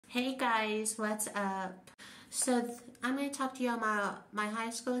Hey guys, what's up? So I'm going to talk to you about my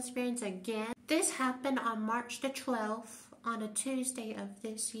high school experience again. This happened on March the 12th on a Tuesday of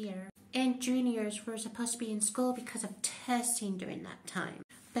this year. And juniors were supposed to be in school because of testing during that time.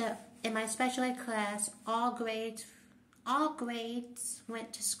 But in my special ed class, all grades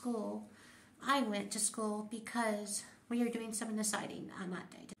went to school. I went to school because we were doing some deciding on that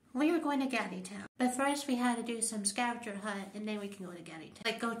day. We were going to Gaddy Town. But first we had to do some scavenger hunt and then we can go to Gaddy Town.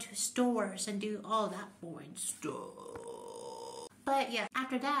 Like go to stores and do all that boring stuff. But yeah,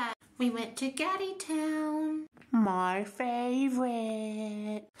 after that, we went to Gaddy Town. My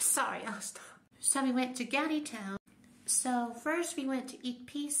favorite. Sorry, I'll stop. So we went to Gaddy Town. So first we went to eat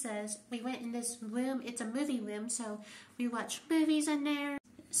pizzas. We went in this room. It's a movie room, so we watched movies in there.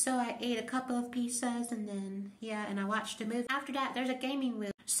 So I ate a couple of pizzas and then, yeah, and I watched a movie. After that, there's a gaming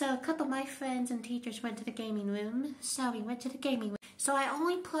room. So a couple of my friends and teachers went to the gaming room. So we went to the gaming room. So I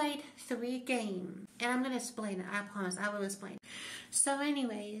only played 3 games. And I'm going to explain it. I promise, I will explain. So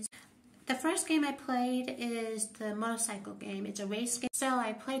anyways, the first game I played is the motorcycle game. It's a race game. So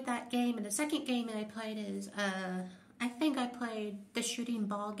I played that game. And the second game that I played is, I think I played the shooting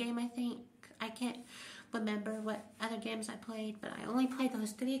ball game, I think. I can't remember what other games I played, but I only played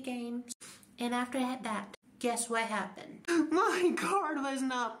those 3 games. And after that, guess what happened? My card was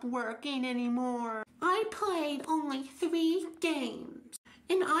not working anymore. I played only 3 games.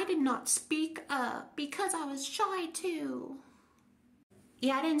 And I did not speak up because I was shy too.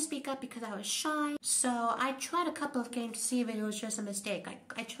 Yeah, I didn't speak up because I was shy. So I tried a couple of games to see if it was just a mistake.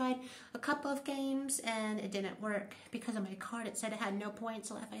 I tried a couple of games and it didn't work because of my card. It said it had no points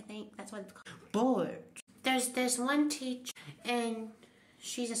left, I think. That's what it's called. But there's one teacher and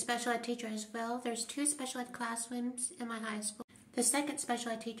she's a special ed teacher as well. There's 2 special ed classrooms in my high school. The second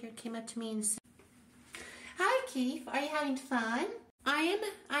special ed teacher came up to me and said, "Hi Keith, are you having fun?" I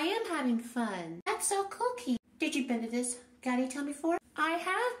am having fun. That's so cool, Keith. Did you been to this Gaddy Town before? I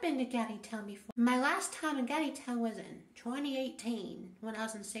have been to Gaddy Town before. My last time in Gaddy Town was in 2018 when I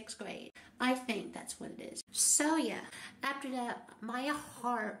was in 6th grade. I think that's what it is. So yeah, after that, my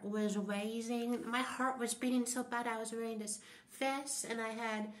heart was racing. My heart was beating so bad. I was wearing this vest and I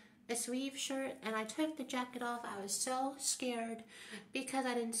had a sleeve shirt and I took the jacket off. I was so scared because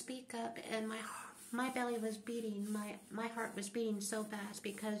I didn't speak up and my belly was beating. My heart was beating so fast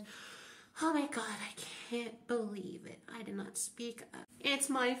because, oh my God, I can't believe it. I did not speak up. It's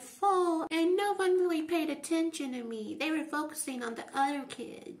my fault. And no one really paid attention to me. They were focusing on the other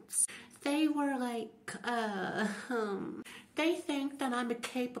kids. They were like, they think that I'm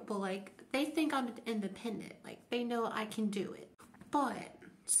capable. Like, they think I'm independent. Like, they know I can do it. But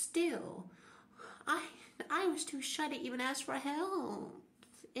still, I was too shy to even ask for help.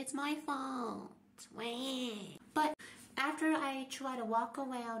 It's my fault. But after I try to walk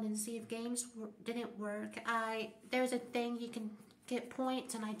around and see if games didn't work, there's a thing you can get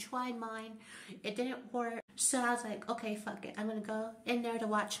points and I tried mine. It didn't work. So I was like, okay, fuck it. I'm going to go in there to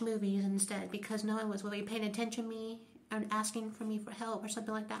watch movies instead because no one was really paying attention to me and asking for me for help or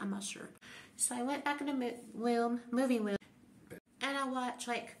something like that. I'm not sure. So I went back in the movie room and I watched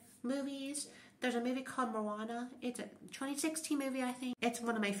like movies. There's a movie called Moana. It's a 2016 movie, I think. It's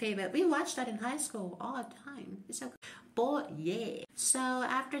one of my favorite. We watched that in high school all the time. It's so good. Boy, yeah. So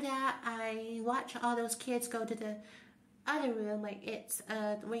after that, I watched all those kids go to the other room. Like it's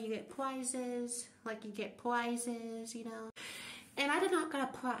where you get prizes. Like you get prizes, you know. And I did not get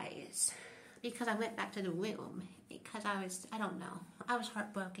a prize because I went back to the room because I don't know. I was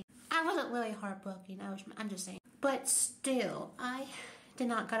heartbroken. I wasn't really heartbroken. I'm just saying. But still, I did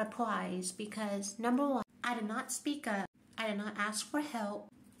not get a prize because number 1, I did not speak up. I did not ask for help.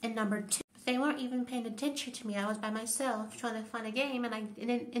 And number 2, they weren't even paying attention to me. I was by myself trying to find a game and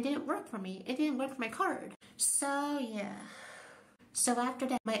it didn't work for me. It didn't work for my card. So yeah. So after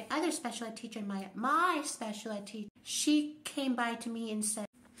that, my other special ed teacher, my special ed teacher, she came by to me and said,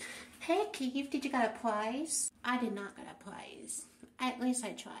 "Hey Keith, did you get a prize?" I did not get a prize. At least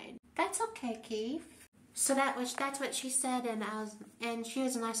I tried. That's okay, Keith. So that's what she said, and she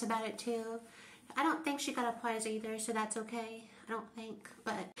was nice about it too. I don't think she got a prize either, so that's okay. I don't think,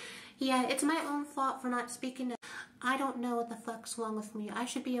 but yeah, it's my own fault for not speaking up. I don't know what the fuck's wrong with me. I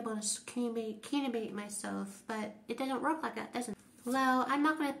should be able to communicate myself, but it doesn't work like that, does it? Well, I'm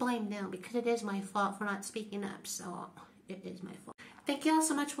not going to blame them because it is my fault for not speaking up, so it is my fault. Thank you all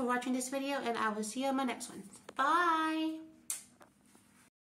so much for watching this video, and I will see you on my next one. Bye!